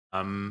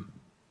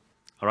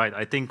All right,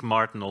 I think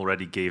Martin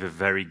already gave a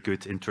very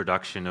good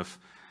introduction of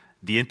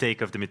the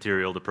intake of the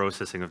material, the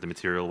processing of the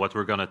material. What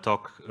we're going to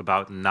talk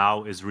about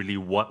now is really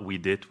what we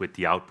did with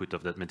the output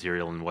of that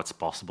material and what's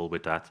possible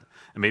with that.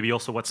 And maybe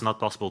also what's not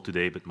possible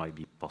today, but might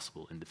be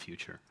possible in the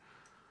future.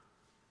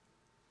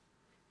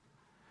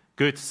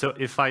 Good, so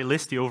if I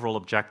list the overall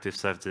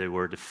objectives as they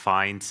were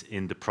defined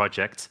in the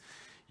project,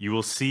 you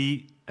will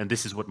see, and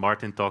this is what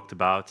Martin talked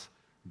about,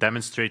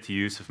 demonstrate the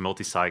use of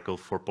MultiCycle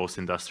for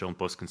post-industrial and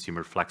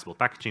post-consumer flexible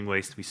packaging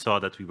waste. We saw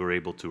that we were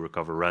able to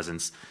recover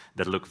resins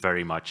that look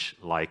very much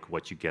like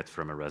what you get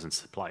from a resin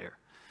supplier.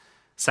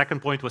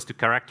 Second point was to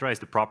characterize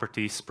the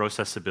properties,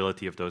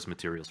 processability of those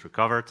materials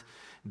recovered.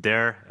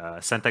 There,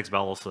 Centex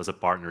Bell also as a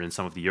partner in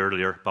some of the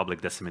earlier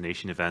public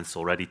dissemination events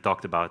already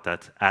talked about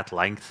that at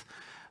length.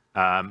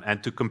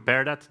 And to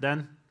compare that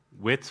then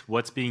with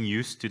what's being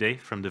used today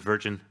from the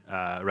virgin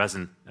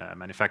resin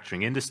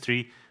manufacturing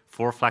industry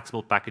for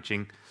flexible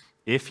packaging,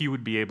 if you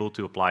would be able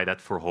to apply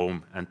that for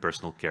home and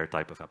personal care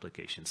type of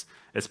applications,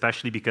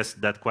 especially because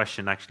that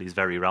question actually is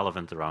very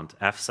relevant around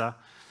EFSA.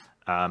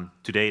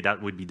 Today, that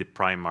would be the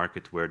prime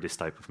market where this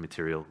type of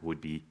material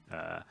would be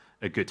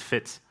a good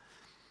fit.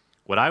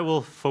 What I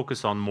will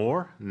focus on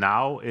more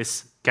now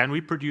is, can we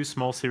produce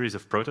small series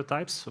of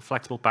prototypes of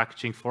flexible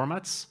packaging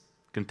formats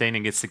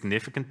containing a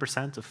significant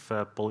 %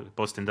 of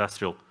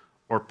post-industrial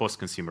or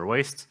post-consumer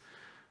waste,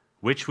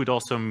 which would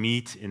also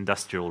meet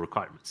industrial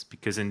requirements?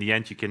 Because in the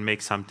end, you can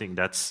make something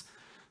that's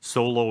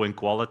so low in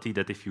quality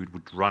that if you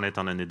would run it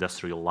on an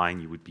industrial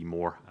line, you would be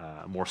more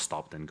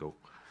stop than go.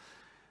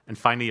 And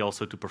finally,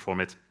 also to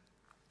perform it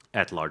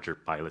at larger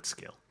pilot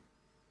scale.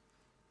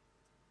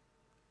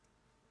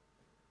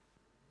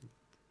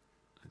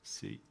 Let's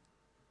see,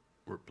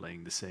 we're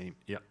playing the same,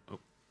 yeah. Oh.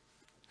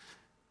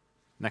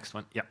 Next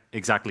one, yeah,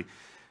 exactly.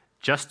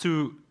 Just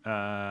to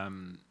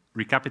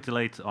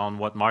recapitulate on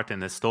what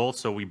Martin has told,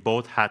 so we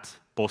both had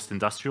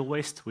post-industrial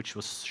waste, which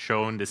was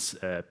shown this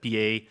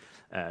PA,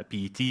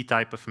 PET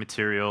type of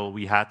material.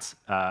 We had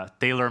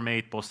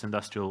tailor-made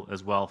post-industrial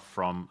as well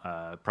from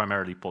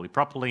primarily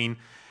polypropylene.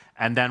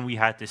 And then we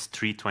had this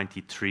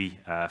 323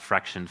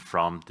 fraction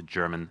from the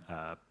German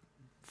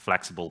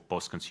flexible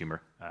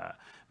post-consumer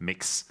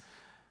mix.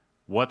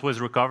 What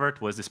was recovered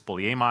was this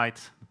polyamide,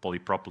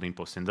 polypropylene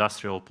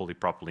post-industrial,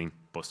 polypropylene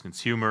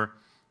post-consumer,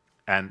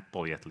 and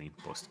polyethylene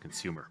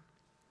post-consumer.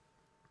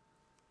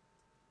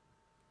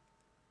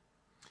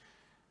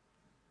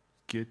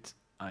 Good,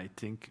 I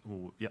think,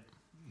 ooh, yeah.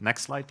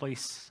 Next slide,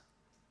 please.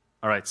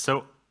 All right,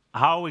 so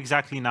how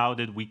exactly now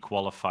did we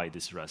qualify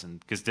this resin?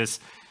 Because this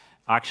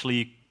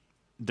actually,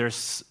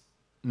 there's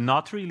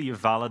not really a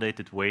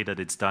validated way that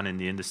it's done in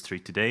the industry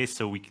today,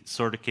 so we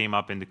sort of came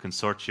up in the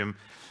consortium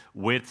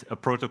with a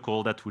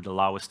protocol that would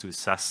allow us to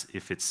assess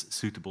if it's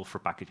suitable for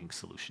packaging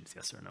solutions,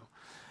 yes or no.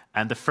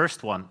 And the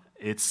first one,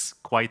 it's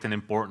quite an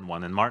important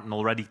one, and Martin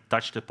already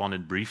touched upon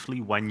it briefly.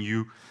 When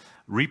you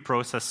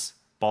reprocess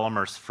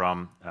polymers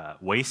from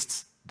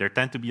wastes, there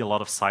tend to be a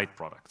lot of side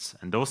products,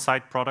 and those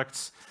side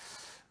products,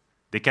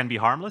 they can be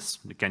harmless,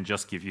 they can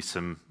just give you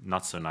some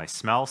not so nice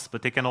smells,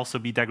 but they can also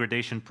be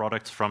degradation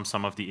products from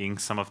some of the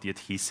inks, some of the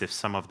adhesives,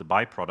 some of the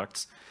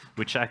byproducts,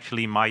 which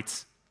actually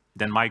might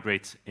then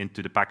migrate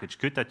into the packaged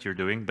good that you're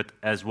doing, but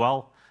as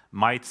well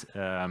might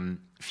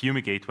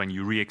fumigate when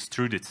you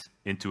re-extrude it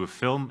into a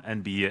film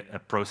and be a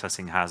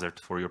processing hazard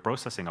for your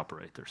processing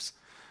operators.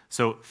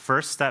 So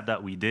first step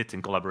that we did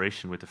in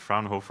collaboration with the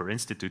Fraunhofer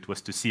Institute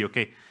was to see,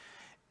 okay,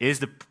 is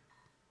the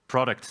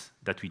product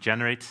that we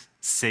generate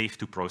safe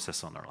to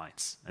process on our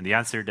lines? And the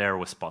answer there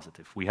was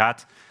positive. We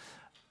had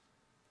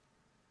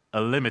a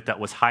limit that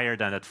was higher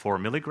than at 4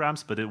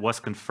 milligrams, but it was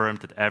confirmed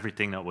that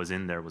everything that was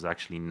in there was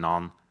actually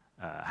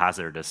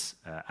non-hazardous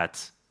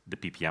at the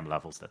ppm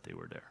levels that they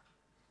were there.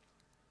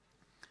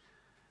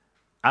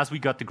 As we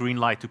got the green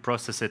light to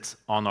process it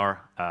on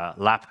our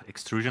lab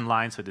extrusion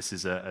line, so this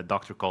is a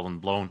Dr. Colin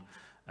Blown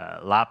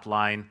lab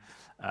line,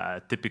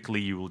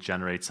 typically you will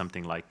generate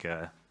something like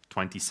a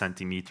 20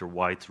 centimeter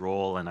wide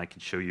roll, and I can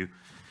show you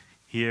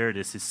here,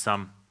 this is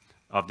some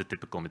of the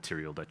typical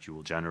material that you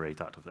will generate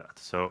out of that.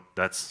 So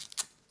that's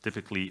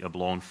typically a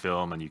blown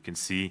film, and you can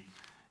see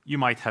you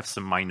might have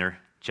some minor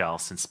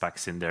gels and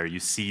specks in there. You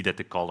see that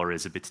the color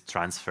is a bit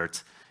transferred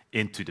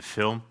into the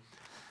film.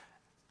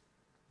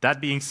 That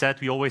being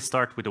said, we always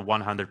start with a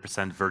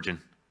 100%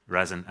 virgin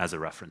resin as a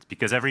reference,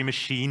 because every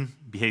machine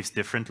behaves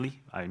differently.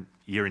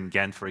 Here in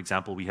Ghent, for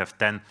example, we have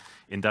 10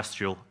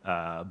 industrial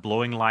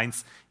blowing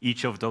lines.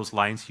 Each of those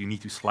lines, you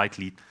need to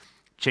slightly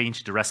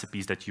change the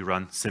recipes that you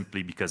run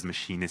simply because the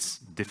machine is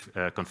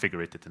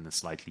configured in a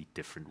slightly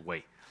different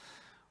way.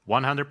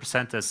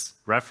 100% as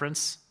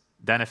reference,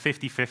 then a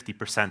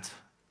 50-50%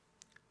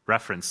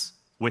 reference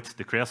with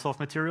the creosote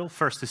material.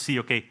 First to see,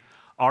 okay,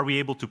 are we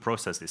able to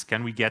process this?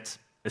 Can we get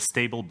a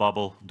stable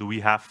bubble? Do we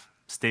have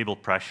stable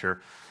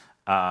pressure?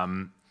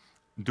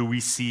 Do we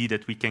see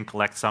that we can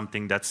collect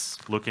something that's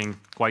looking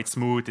quite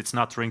smooth, it's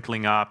not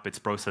wrinkling up, it's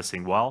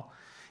processing well?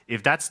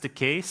 If that's the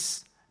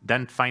case,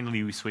 then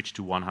finally we switch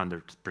to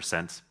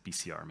 100%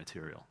 PCR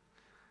material.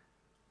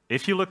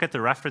 if you look at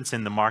the reference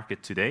in the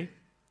market today,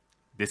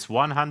 this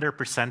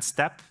 100%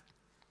 step,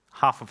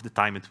 half of the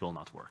time it will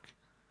not work.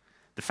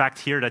 The fact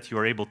here that you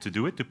are able to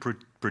do it, to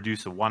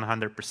produce a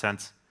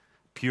 100%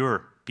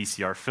 pure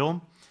PCR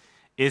film,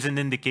 is an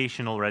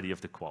indication already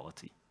of the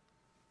quality.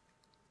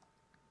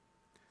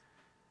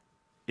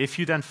 If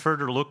you then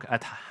further look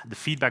at the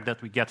feedback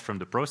that we get from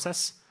the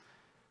process,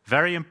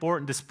 very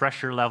important is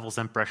pressure levels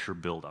and pressure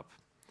buildup.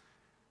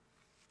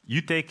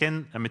 You take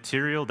in a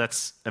material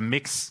that's a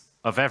mix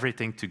of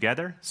everything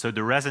together, so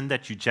the resin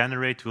that you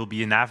generate will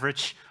be an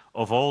average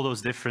of all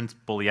those different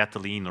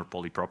polyethylene or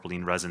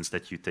polypropylene resins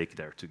that you take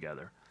there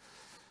together.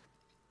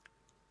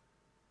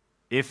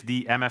 If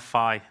the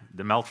MFI,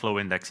 the melt flow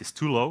index, is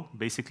too low,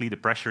 basically the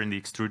pressure in the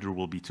extruder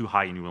will be too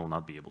high and you will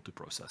not be able to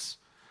process.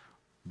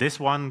 This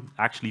one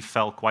actually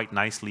fell quite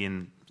nicely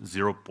in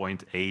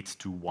 0.8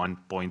 to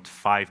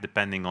 1.5,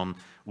 depending on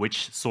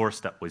which source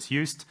that was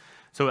used.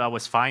 So that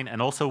was fine.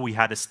 And also we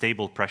had a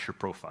stable pressure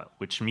profile,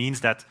 which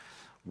means that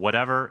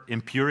whatever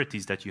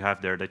impurities that you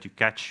have there that you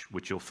catch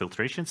with your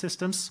filtration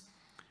systems,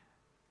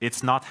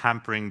 it's not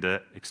hampering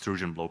the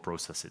extrusion blow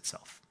process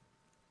itself.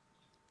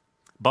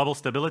 Bubble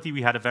stability,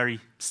 we had a very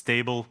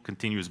stable,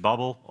 continuous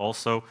bubble,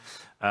 also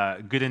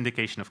good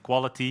indication of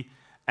quality.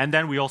 And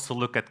then we also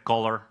look at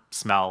color,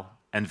 smell,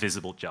 and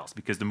visible gels,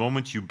 because the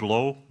moment you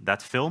blow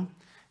that film,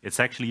 it's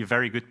actually a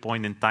very good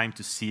point in time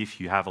to see if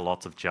you have a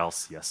lot of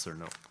gels, yes or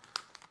no.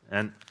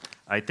 And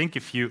I think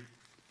if you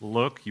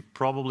look, you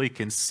probably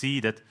can see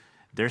that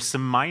there's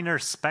some minor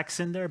specs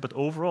in there, but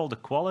overall the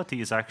quality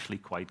is actually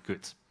quite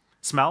good.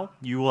 Smell,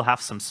 you will have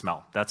some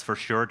smell. That's for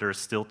sure. There's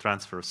still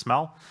transfer of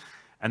smell.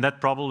 And that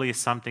probably is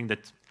something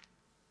that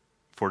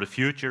for the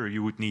future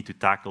you would need to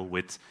tackle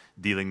with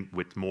dealing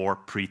with more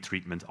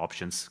pre-treatment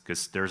options,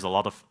 because there's a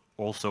lot of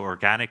also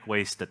organic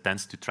waste that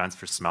tends to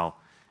transfer smell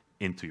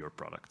into your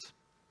product.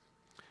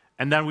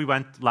 And then we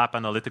went lab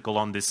analytical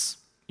on this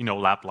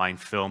lab line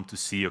film to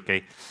see,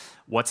 okay,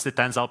 what's the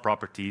tensile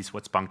properties,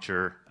 what's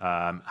puncture,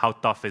 how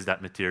tough is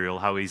that material,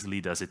 how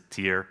easily does it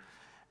tear.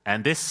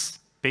 And this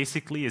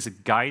basically is a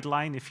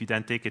guideline if you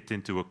then take it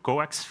into a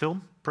coax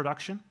film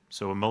production,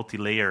 so a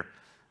multi-layer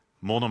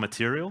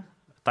monomaterial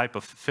type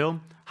of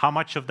film, how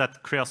much of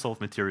that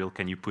creosote material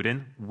can you put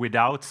in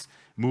without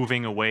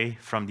moving away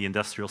from the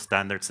industrial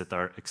standards that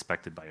are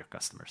expected by your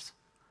customers.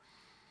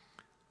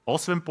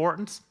 Also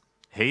important,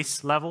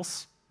 haze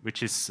levels,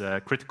 which is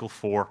critical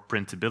for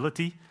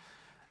printability.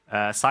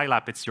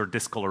 Scilab, it's your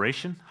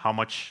discoloration. How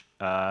much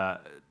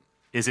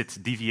is it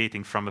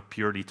deviating from a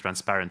purely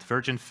transparent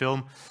virgin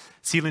film?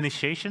 Seal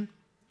initiation.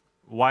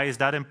 Why is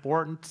that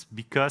important?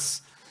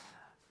 Because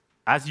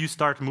as you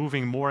start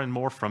moving more and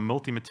more from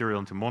multi-material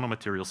into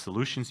monomaterial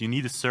solutions, you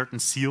need a certain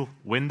seal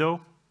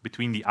window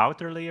between the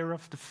outer layer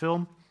of the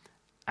film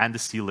and the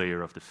seal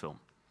layer of the film.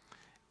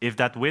 If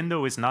that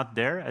window is not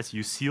there as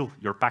you seal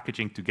your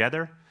packaging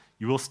together,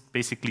 you will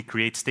basically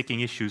create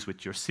sticking issues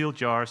with your seal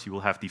jars, you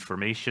will have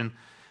deformation.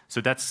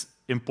 So that's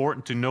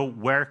important to know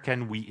where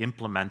can we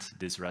implement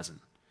this resin.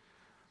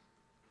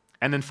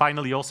 And then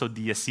finally also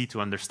DSC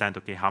to understand,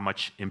 okay, how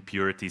much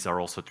impurities are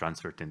also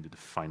transferred into the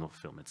final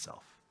film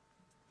itself.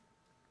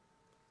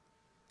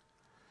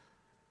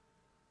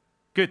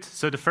 Good,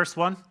 so the first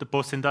one, the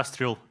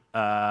post-industrial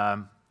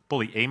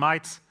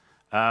polyamide,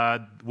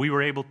 we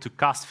were able to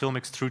cast film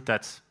extrude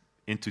that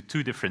into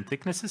 2 different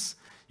thicknesses.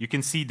 You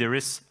can see there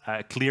is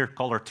a clear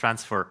color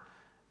transfer,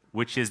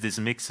 which is this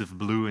mix of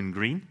blue and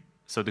green.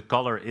 So the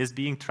color is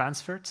being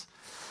transferred.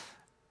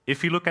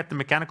 If you look at the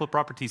mechanical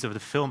properties of the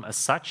film as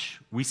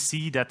such, we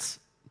see that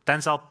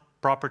tensile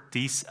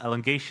properties,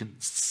 elongation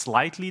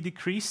slightly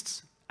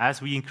decreased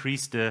as we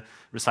increase the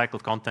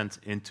recycled content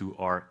into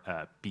our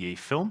PA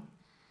film,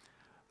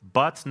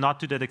 but not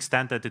to that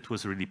extent that it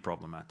was really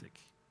problematic.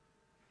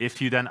 If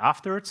you then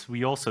afterwards,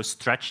 we also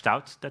stretched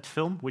out that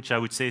film, which I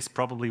would say is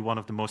probably one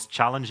of the most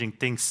challenging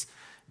things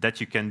that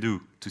you can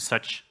do to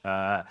such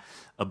a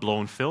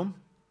blown film.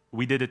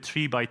 We did a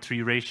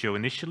 3:3 ratio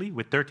initially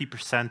with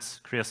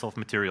 30% creosote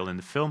material in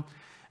the film,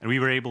 and we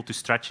were able to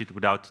stretch it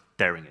without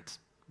tearing it,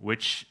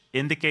 which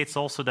indicates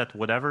also that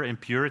whatever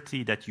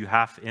impurity that you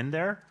have in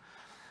there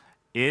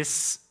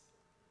is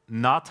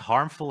not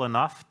harmful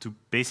enough to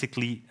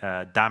basically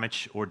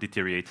damage or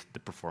deteriorate the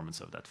performance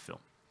of that film.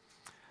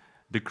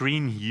 The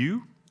green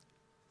hue,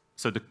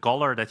 so the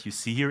color that you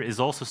see here, is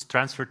also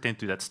transferred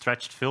into that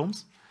stretched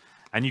films.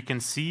 And you can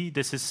see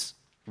this is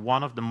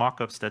one of the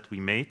mock-ups that we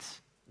made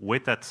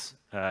with that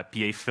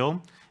PA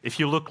film. If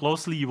you look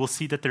closely, you will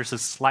see that there's a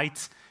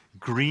slight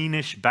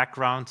greenish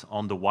background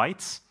on the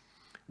whites,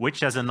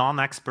 which as a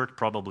non-expert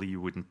probably you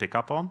wouldn't pick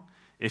up on.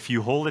 If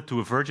you hold it to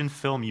a virgin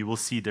film, you will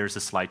see there's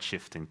a slight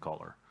shift in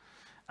color.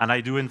 And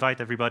I do invite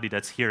everybody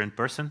that's here in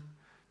person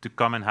to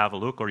come and have a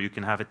look, or you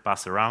can have it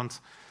pass around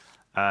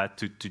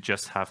to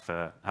just have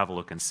a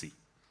look and see.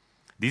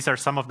 These are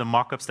some of the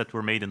mock-ups that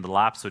were made in the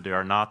lab, so they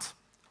are not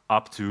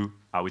up to,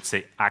 I would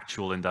say,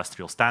 actual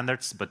industrial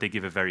standards, but they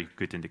give a very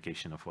good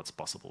indication of what's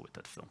possible with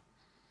that film.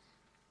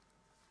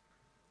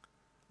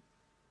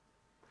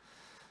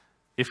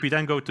 If we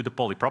then go to the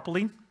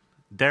polypropylene,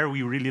 there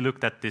we really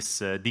looked at this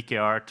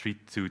DKR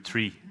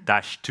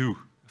 323-2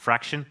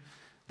 fraction.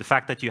 The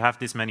fact that you have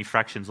this many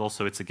fractions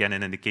also, it's again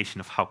an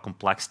indication of how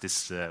complex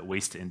this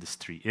waste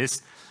industry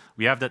is.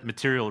 We have that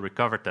material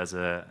recovered as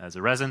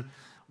a resin.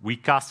 We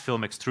cast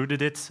film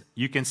extruded it.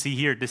 You can see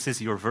here, this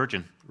is your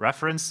virgin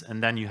reference,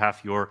 and then you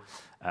have your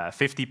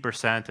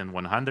 50% and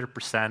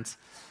 100%.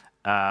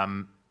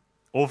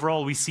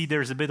 Overall, we see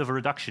there's a bit of a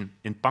reduction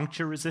in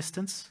puncture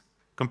resistance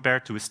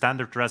compared to a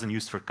standard resin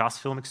used for cast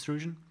film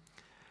extrusion.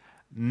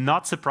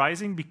 Not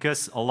surprising,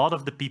 because a lot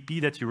of the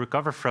PP that you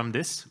recover from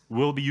this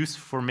will be used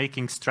for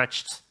making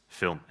stretched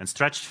film. And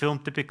stretched film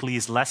typically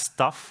is less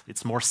tough,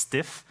 it's more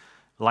stiff,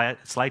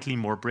 slightly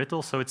more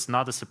brittle, so it's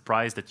not a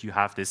surprise that you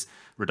have this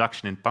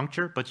reduction in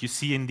puncture, but you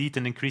see indeed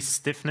an increased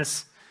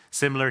stiffness,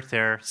 similar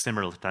tear,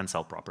 similar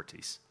tensile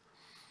properties.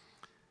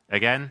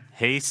 Again,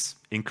 haze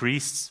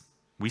increased.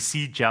 We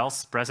see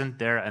gels present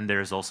there, and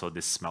there is also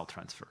this smell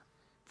transfer,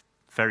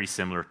 very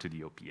similar to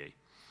the OPA.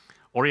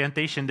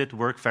 Orientation did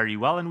work very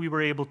well, and we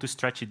were able to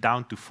stretch it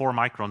down to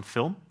 4-micron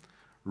film,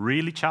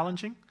 really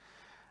challenging.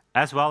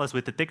 As well as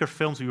with the thicker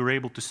films, we were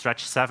able to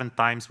stretch 7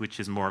 times, which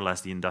is more or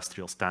less the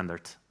industrial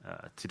standard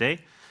today.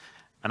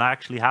 And I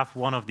actually have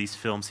one of these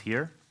films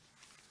here,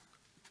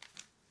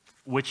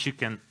 which you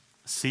can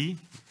see.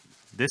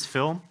 This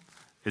film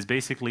is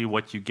basically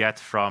what you get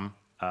from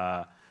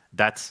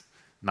that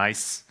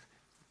nice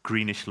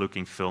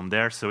greenish-looking film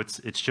there. So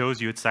it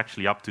shows you it's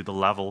actually up to the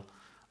level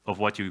of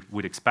what you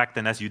would expect.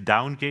 And as you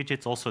down gauge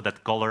it, also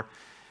that color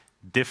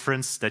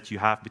difference that you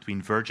have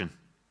between virgin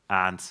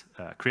and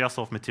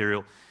creosote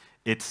material,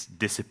 it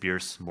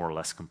disappears more or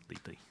less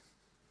completely.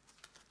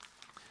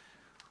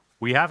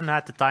 We haven't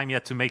had the time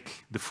yet to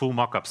make the full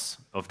mock-ups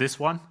of this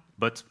one,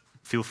 but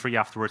feel free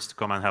afterwards to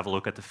come and have a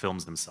look at the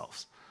films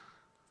themselves.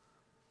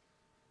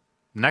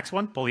 Next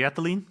one,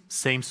 polyethylene,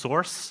 same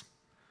source,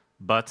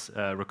 but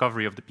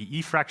recovery of the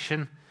PE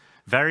fraction,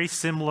 very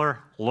similar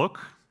look.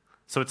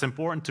 So it's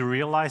important to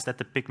realize that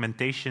the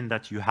pigmentation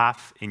that you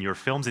have in your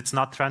films, it's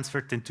not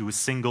transferred into a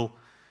single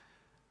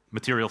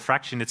material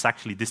fraction, it's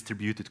actually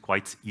distributed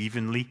quite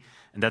evenly.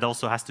 And that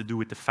also has to do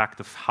with the fact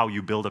of how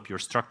you build up your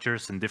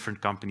structures, and different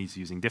companies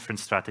using different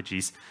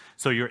strategies.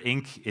 So your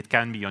ink, it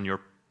can be on your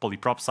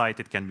polyprop side,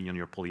 it can be on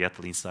your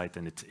polyethylene side,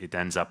 and it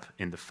ends up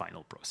in the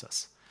final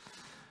process.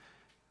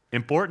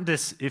 Important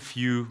is, if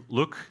you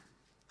look,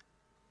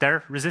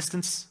 tear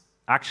resistance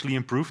actually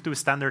improved to a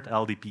standard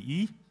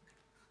LDPE.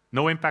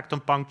 No impact on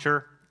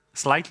puncture,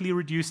 slightly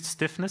reduced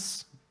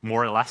stiffness,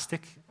 more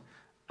elastic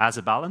as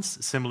a balance,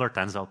 similar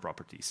tensile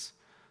properties.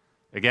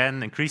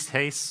 Again, increased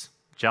haze,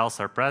 gels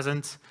are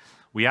present.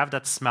 We have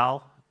that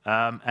smell,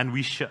 and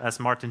as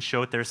Martin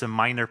showed, there's a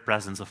minor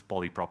presence of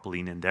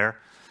polypropylene in there,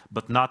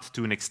 but not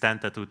to an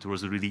extent that it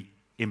was really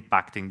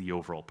impacting the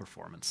overall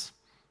performance.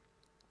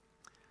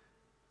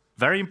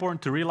 Very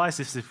important to realize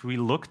is, if we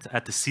looked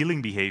at the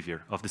sealing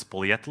behavior of this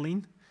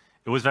polyethylene,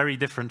 it was very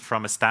different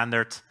from a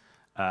standard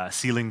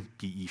sealing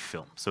PE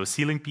film. So a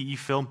sealing PE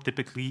film,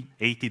 typically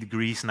 80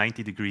 degrees,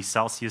 90 degrees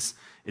Celsius,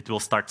 it will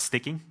start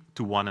sticking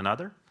to one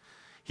another.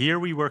 Here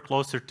we were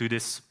closer to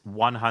this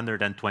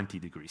 120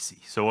 degrees C,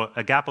 so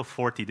a gap of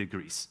 40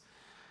 degrees.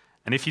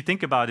 And if you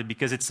think about it,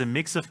 because it's a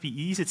mix of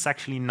PEs, it's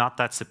actually not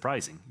that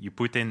surprising. You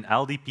put in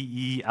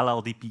LDPE,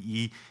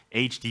 LLDPE,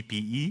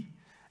 HDPE,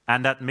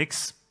 and that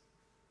mix,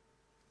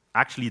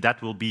 actually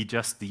that will be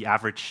just the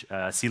average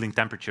sealing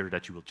temperature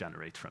that you will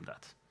generate from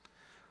that.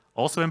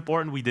 Also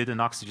important, we did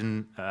an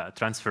oxygen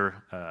transfer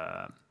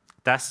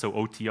test, so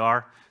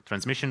OTR,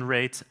 transmission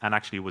rate, and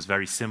actually it was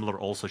very similar,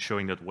 also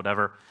showing that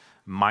whatever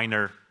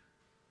minor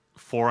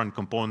foreign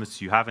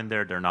components you have in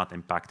there, they're not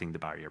impacting the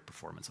barrier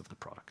performance of the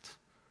product.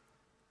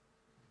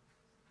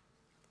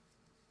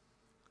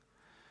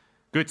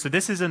 Good, so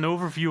this is an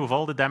overview of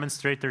all the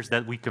demonstrators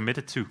that we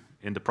committed to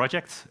in the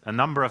project. A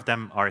number of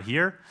them are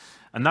here.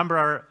 A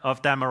number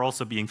of them are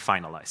also being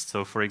finalized.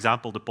 So for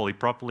example, the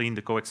polypropylene,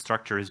 the coax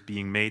structure is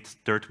being made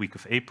 3rd week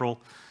of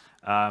April,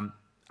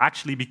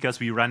 actually because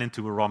we ran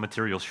into a raw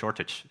material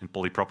shortage in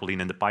polypropylene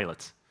in the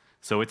pilot.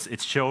 So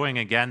it's showing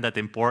again that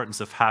the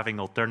importance of having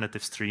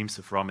alternative streams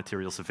of raw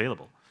materials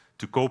available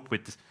to cope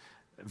with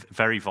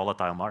very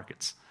volatile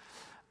markets.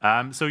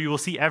 So you will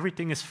see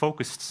everything is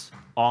focused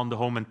on the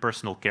home and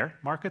personal care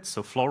markets.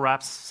 So flow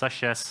wraps,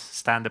 sachets,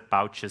 stand-up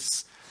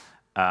pouches,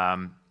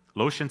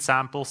 lotion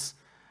samples.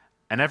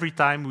 And every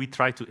time we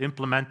try to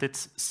implement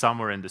it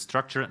somewhere in the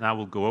structure, and I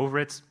will go over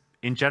it,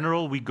 in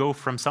general, we go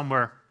from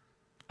somewhere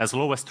as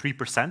low as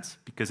 3%,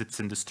 because it's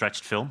in the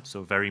stretched film,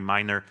 so very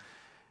minor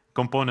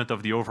component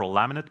of the overall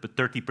laminate, but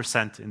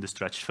 30% in the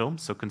stretched film,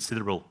 so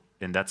considerable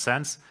in that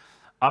sense,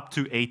 up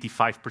to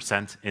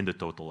 85% in the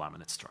total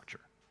laminate structure.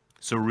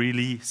 So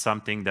really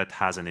something that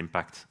has an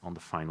impact on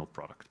the final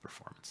product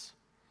performance.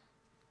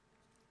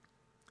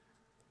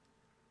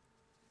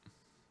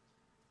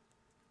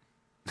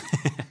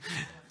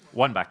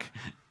 One back.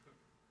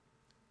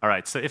 All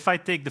right, so if I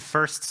take the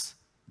first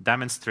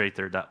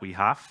demonstrator that we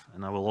have,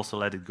 and I will also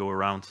let it go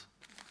around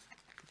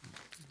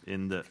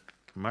in the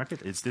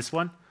market, it's this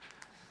one.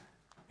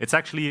 It's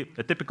actually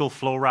a typical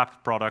flow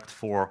wrap product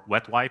for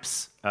wet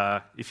wipes.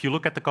 If you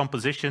look at the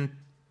composition,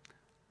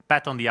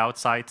 PET on the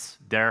outside,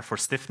 there for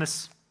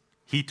stiffness.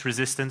 Heat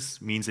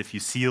resistance means if you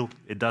seal,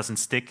 it doesn't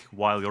stick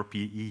while your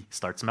PE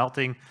starts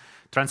melting.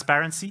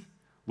 Transparency,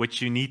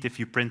 which you need if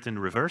you print in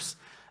reverse,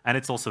 and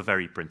it's also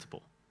very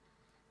printable.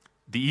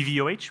 The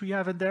EVOH we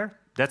have in there,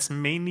 that's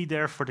mainly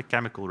there for the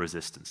chemical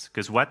resistance,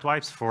 because wet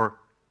wipes for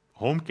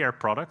home care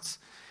products,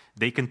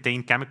 they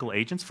contain chemical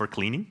agents for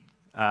cleaning,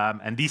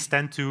 and these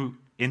tend to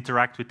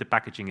interact with the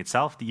packaging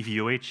itself. The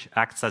EVOH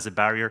acts as a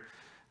barrier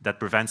that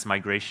prevents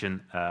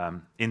migration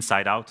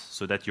inside out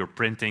so that your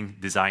printing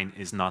design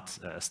is not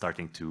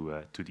starting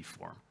to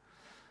deform.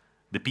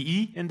 The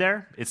PE in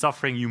there, it's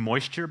offering you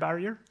moisture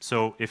barrier.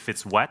 So if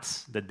it's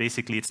wet, that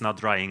basically it's not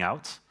drying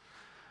out.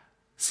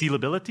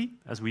 Sealability,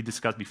 as we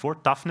discussed before.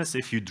 Toughness,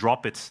 if you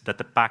drop it, that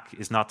the pack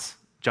is not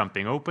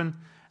jumping open.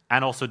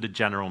 And also the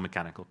general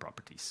mechanical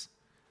properties.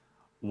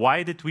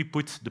 Why did we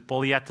put the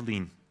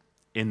polyethylene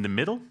in the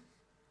middle?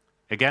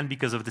 Again,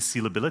 because of the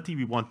sealability,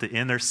 we want the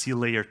inner seal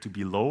layer to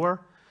be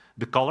lower.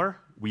 The color,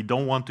 we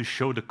don't want to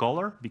show the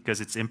color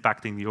because it's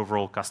impacting the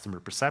overall customer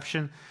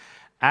perception.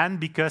 And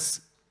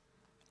because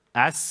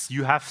as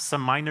you have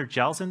some minor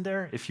gels in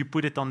there, if you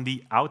put it on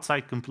the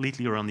outside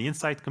completely or on the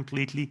inside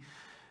completely,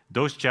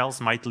 those gels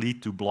might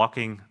lead to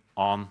blocking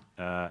on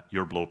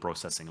your blow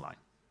processing line.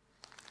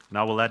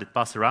 Now we'll let it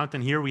pass around,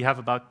 and here we have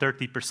about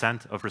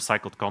 30% of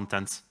recycled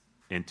content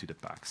into the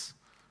packs.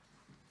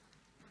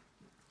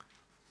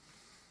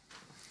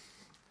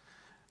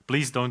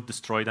 Please don't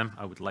destroy them.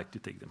 I would like to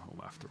take them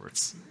home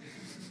afterwards.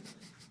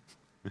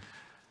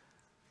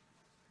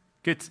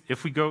 Good.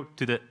 If we go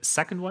to the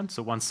second one,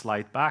 so one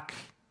slide back,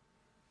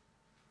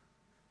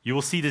 you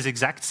will see this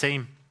exact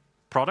same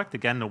product,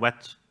 again, the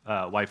wet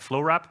wipe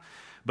flow wrap,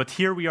 but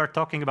here we are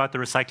talking about the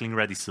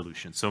recycling-ready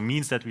solution, so it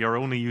means that we are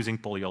only using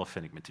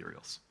polyolefinic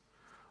materials.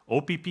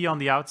 OPP on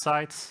the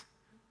outside,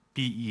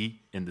 PE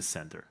in the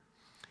center.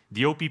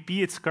 The OPP,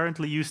 it's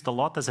currently used a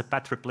lot as a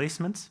PET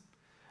replacement,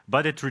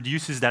 but it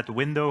reduces that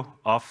window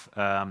of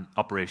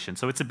operation.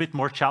 So it's a bit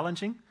more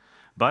challenging,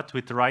 but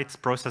with the right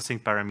processing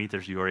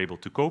parameters, you are able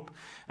to cope.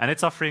 And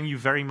it's offering you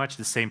very much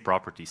the same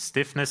properties: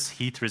 stiffness,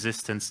 heat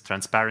resistance,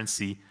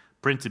 transparency,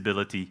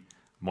 printability,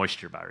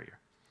 moisture barrier.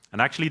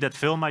 And actually, that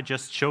film I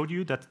just showed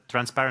you, that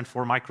transparent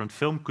 4-micron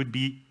film, could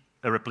be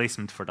a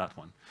replacement for that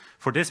one.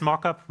 For this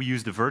mock-up, we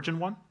use the virgin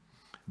one,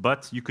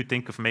 but you could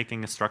think of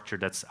making a structure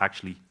that's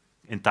actually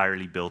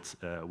entirely built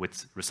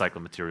with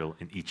recycled material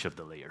in each of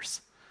the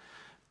layers.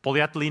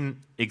 Polyethylene,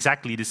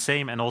 exactly the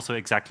same, and also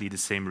exactly the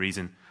same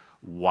reason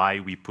why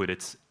we put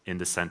it in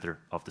the center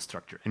of the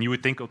structure. And you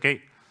would think,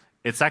 okay,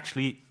 it's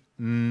actually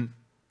in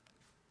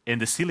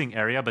the sealing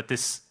area, but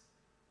this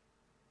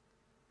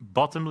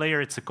bottom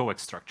layer, it's a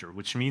coax structure,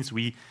 which means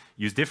we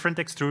use different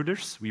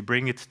extruders, we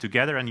bring it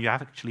together, and you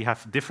actually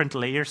have different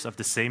layers of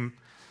the same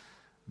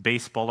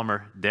base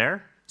polymer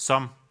there,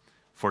 some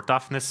for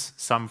toughness,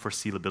 some for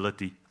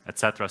sealability,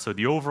 etc. So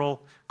the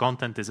overall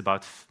content is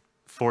about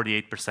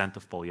 48%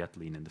 of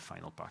polyethylene in the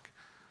final pack.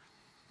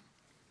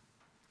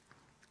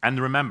 And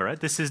remember,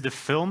 this is the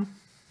film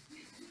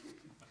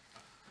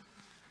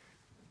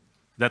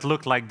that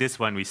looked like this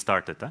when we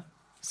started.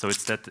 So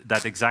it's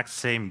that exact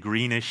same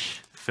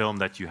greenish film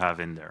that you have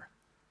in there.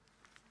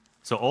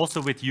 So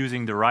also with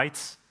using the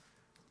right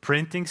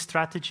printing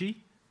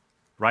strategy,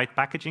 right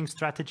packaging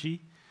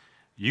strategy,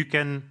 you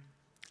can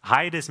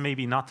hide is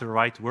maybe not the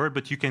right word,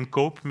 but you can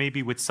cope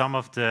maybe with some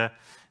of the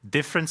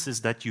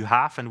differences that you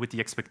have and with the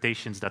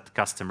expectations that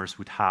customers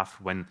would have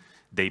when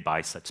they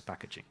buy such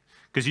packaging.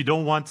 Because you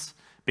don't want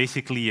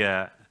basically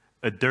a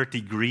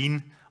dirty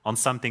green on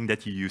something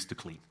that you use to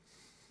clean.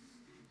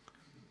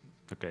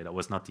 Okay, that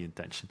was not the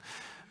intention.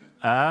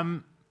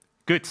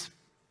 Good.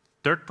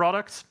 Third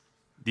product,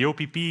 the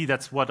OPP,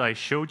 that's what I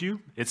showed you.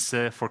 It's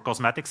for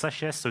cosmetic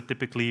sachets, so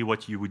typically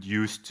what you would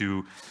use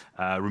to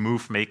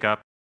remove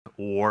makeup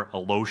or a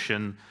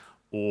lotion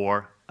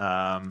or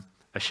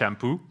a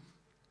shampoo.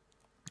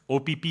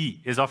 OPP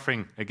is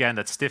offering, again,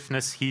 that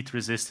stiffness, heat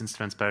resistance,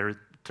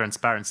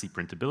 transparency,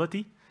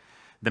 printability.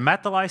 The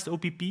metallized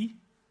OPP,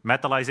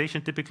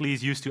 metallization typically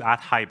is used to add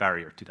high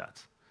barrier to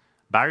that.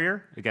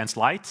 Barrier against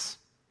light,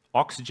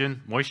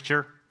 oxygen,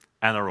 moisture,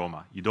 and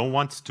aroma. You don't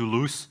want to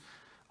lose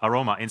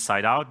aroma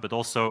inside out, but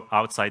also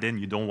outside in.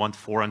 You don't want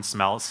foreign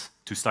smells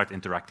to start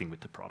interacting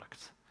with the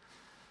product.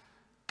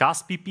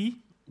 Cast PP,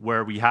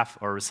 where we have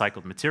our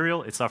recycled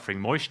material, it's offering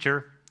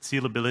moisture,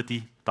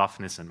 sealability,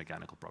 toughness, and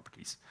mechanical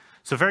properties.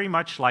 So very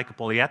much like a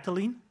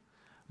polyethylene,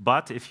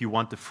 but if you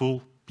want the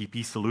full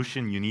PP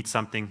solution, you need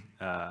something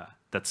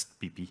that's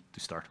PP to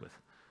start with.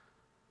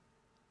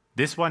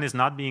 This one is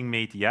not being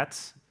made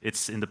yet.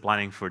 It's in the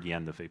planning for the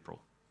end of April.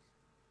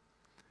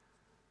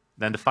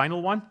 Then the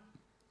final one,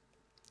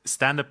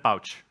 stand-up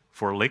pouch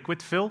for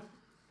liquid fill.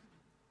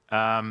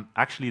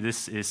 Actually,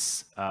 this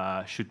is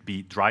should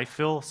be dry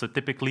fill. So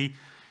typically,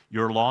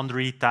 your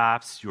laundry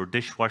tabs, your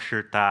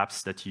dishwasher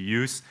tabs that you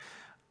use,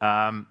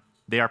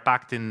 they are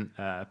packed in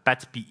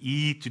PET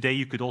PE. Today,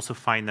 you could also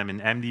find them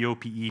in MDO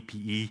PE,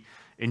 PE.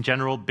 in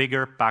general,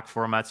 bigger pack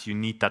formats, you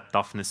need that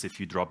toughness if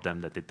you drop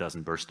them, that it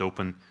doesn't burst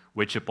open,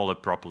 which a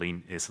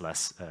polypropylene is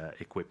less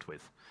equipped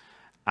with.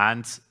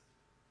 And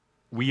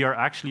we are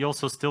actually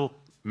also still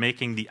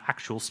making the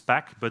actual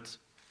spec, but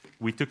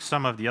we took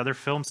some of the other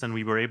films and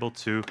we were able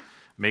to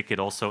make it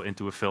also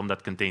into a film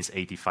that contains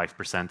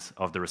 85%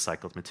 of the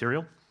recycled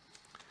material.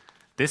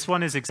 This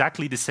one is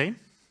exactly the same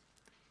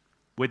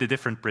with a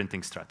different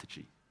printing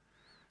strategy.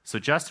 So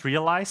just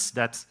realize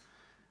that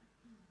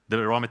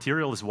the raw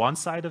material is one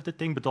side of the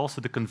thing, but also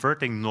the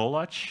converting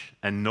knowledge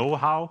and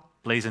know-how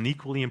plays an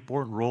equally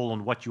important role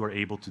on what you are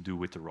able to do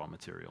with the raw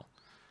material.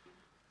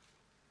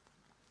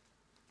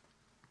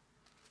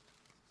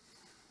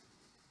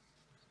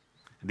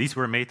 These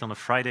were made on a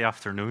Friday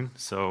afternoon,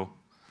 so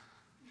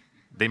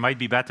they might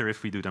be better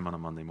if we do them on a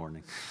Monday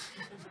morning.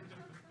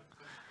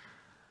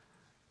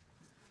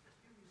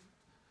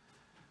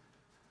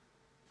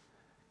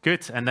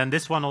 Good, and then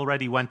this one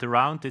already went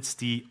around. It's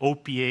the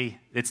OPA,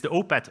 it's the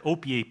OPET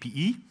OPA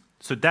PE,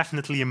 so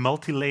definitely a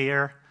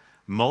multi-layer,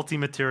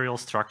 multi-material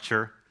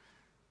structure,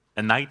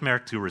 a nightmare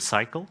to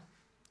recycle,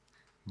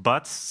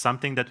 but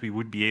something that we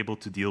would be able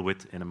to deal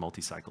with in a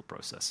multi-cycle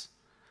process.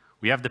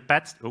 We have the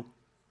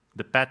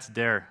PET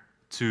there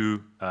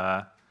to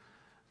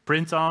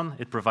print on.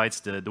 It provides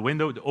the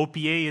window. The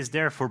OPA is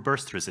there for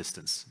burst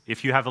resistance.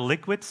 If you have a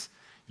liquid,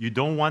 you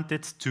don't want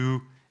it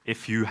to,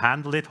 if you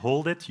handle it,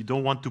 hold it, you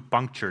don't want to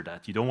puncture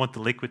that. You don't want the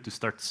liquid to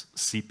start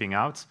seeping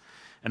out.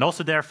 And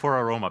also there for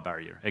aroma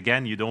barrier.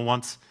 Again, you don't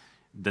want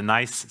the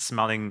nice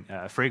smelling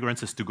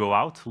fragrances to go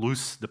out,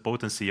 lose the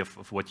potency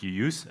of what you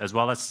use, as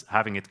well as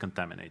having it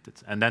contaminated.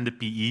 And then the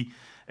PE,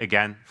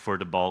 again, for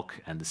the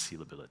bulk and the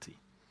sealability.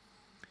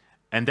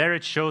 And there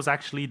it shows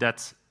actually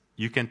that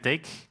you can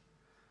take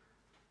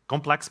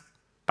complex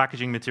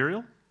packaging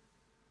material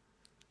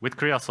with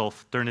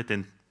Creosolve, turn it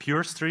in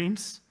pure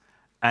streams,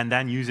 and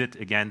then use it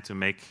again to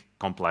make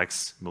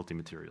complex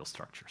multi-material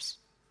structures.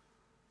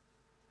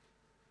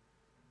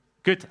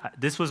 Good.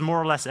 This was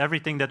more or less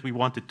everything that we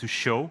wanted to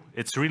show.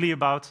 It's really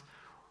about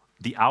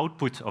the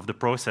output of the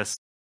process.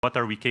 What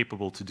are we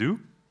capable to do?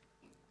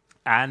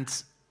 And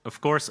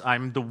of course,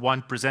 I'm the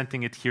one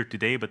presenting it here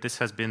today, but this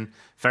has been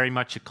very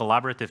much a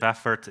collaborative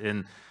effort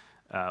in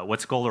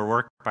what's called our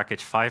Work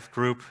Package 5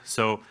 group.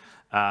 So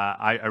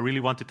I really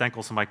want to thank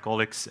also my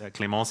colleagues,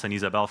 Clémence and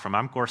Isabelle from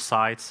AMCOR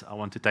side. I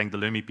want to thank the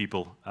Lummi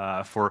people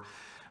for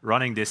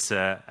running this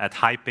at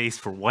high pace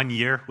for 1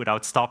 year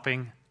without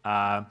stopping.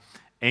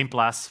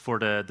 Aimplas for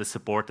the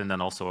support, and then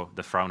also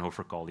the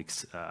Fraunhofer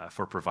colleagues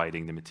for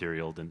providing the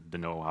material, the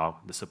know-how,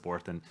 the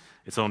support. And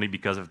it's only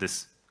because of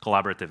this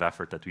collaborative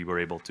effort that we were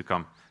able to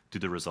come to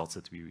the results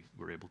that we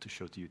were able to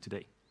show to you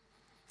today.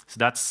 So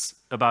that's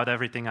about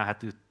everything I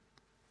had to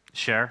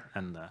share,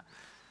 and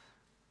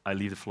I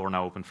leave the floor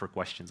now open for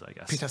questions, I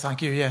guess. Pieter,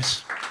 thank you.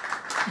 Yes.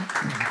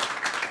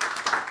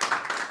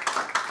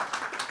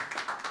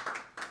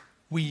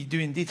 We do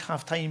indeed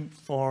have time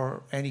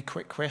for any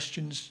quick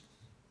questions,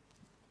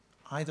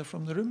 either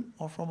from the room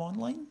or from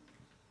online.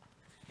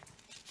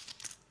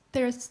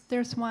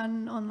 There's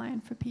one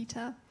online for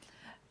Pieter.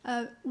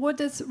 What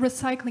does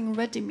recycling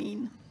ready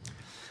mean?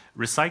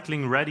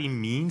 Recycling ready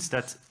means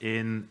that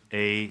in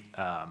a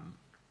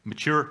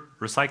mature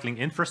recycling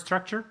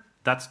infrastructure,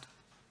 that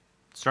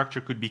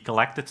structure could be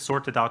collected,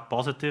 sorted out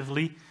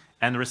positively,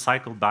 and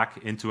recycled back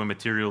into a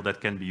material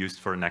that can be used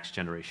for a next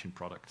generation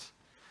product.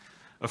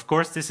 Of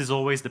course, this is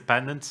always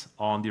dependent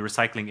on the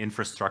recycling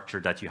infrastructure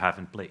that you have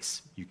in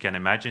place. You can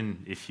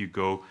imagine if you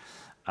go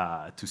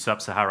to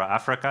sub-Sahara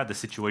Africa, the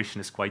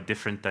situation is quite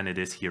different than it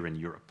is here in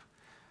Europe.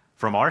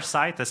 From our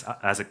side,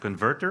 as a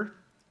converter,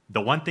 the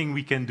one thing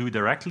we can do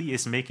directly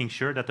is making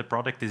sure that the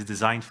product is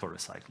designed for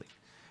recycling.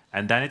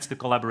 And then it's the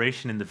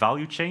collaboration in the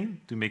value chain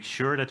to make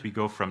sure that we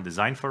go from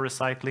design for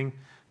recycling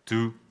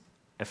to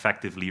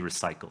effectively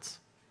recycled.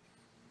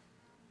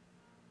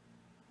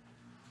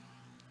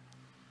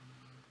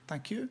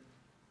 Thank you.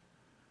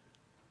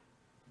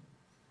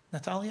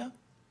 Natalia?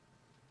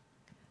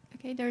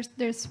 Okay,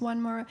 there's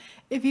one more.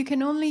 If you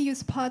can only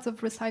use parts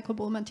of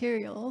recyclable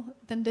material,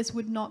 then this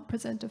would not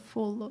present a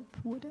full loop,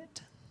 would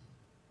it?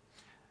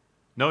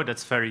 No,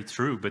 that's very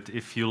true. But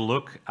if you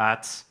look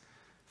at,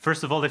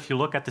 first of all, if you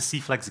look at the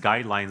CFlex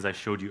guidelines I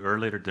showed you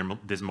earlier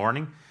this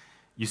morning,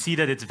 you see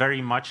that it's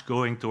very much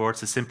going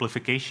towards a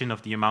simplification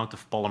of the amount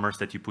of polymers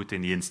that you put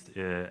in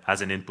the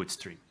as an input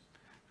stream.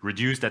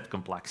 Reduce that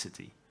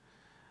complexity.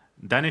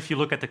 Then if you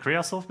look at the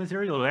Creosolve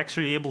material, you're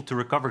actually able to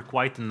recover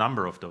quite a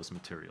number of those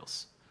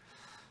materials.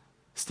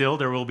 Still,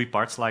 there will be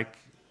parts like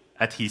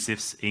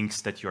adhesives, inks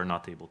that you're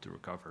not able to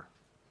recover.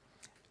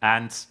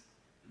 And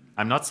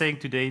I'm not saying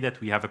today that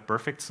we have a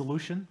perfect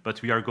solution,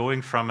 but we are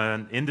going from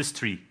an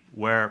industry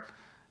where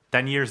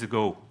 10 years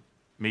ago,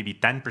 maybe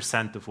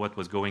 10% of what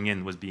was going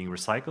in was being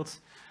recycled,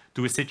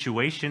 to a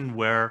situation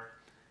where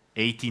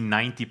 80,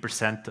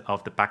 90%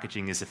 of the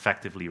packaging is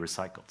effectively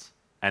recycled.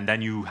 And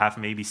then you have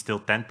maybe still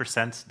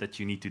 10% that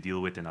you need to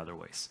deal with in other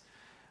ways.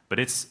 But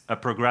it's a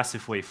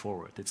progressive way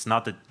forward. It's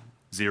not a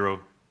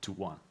 0 to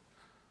 1.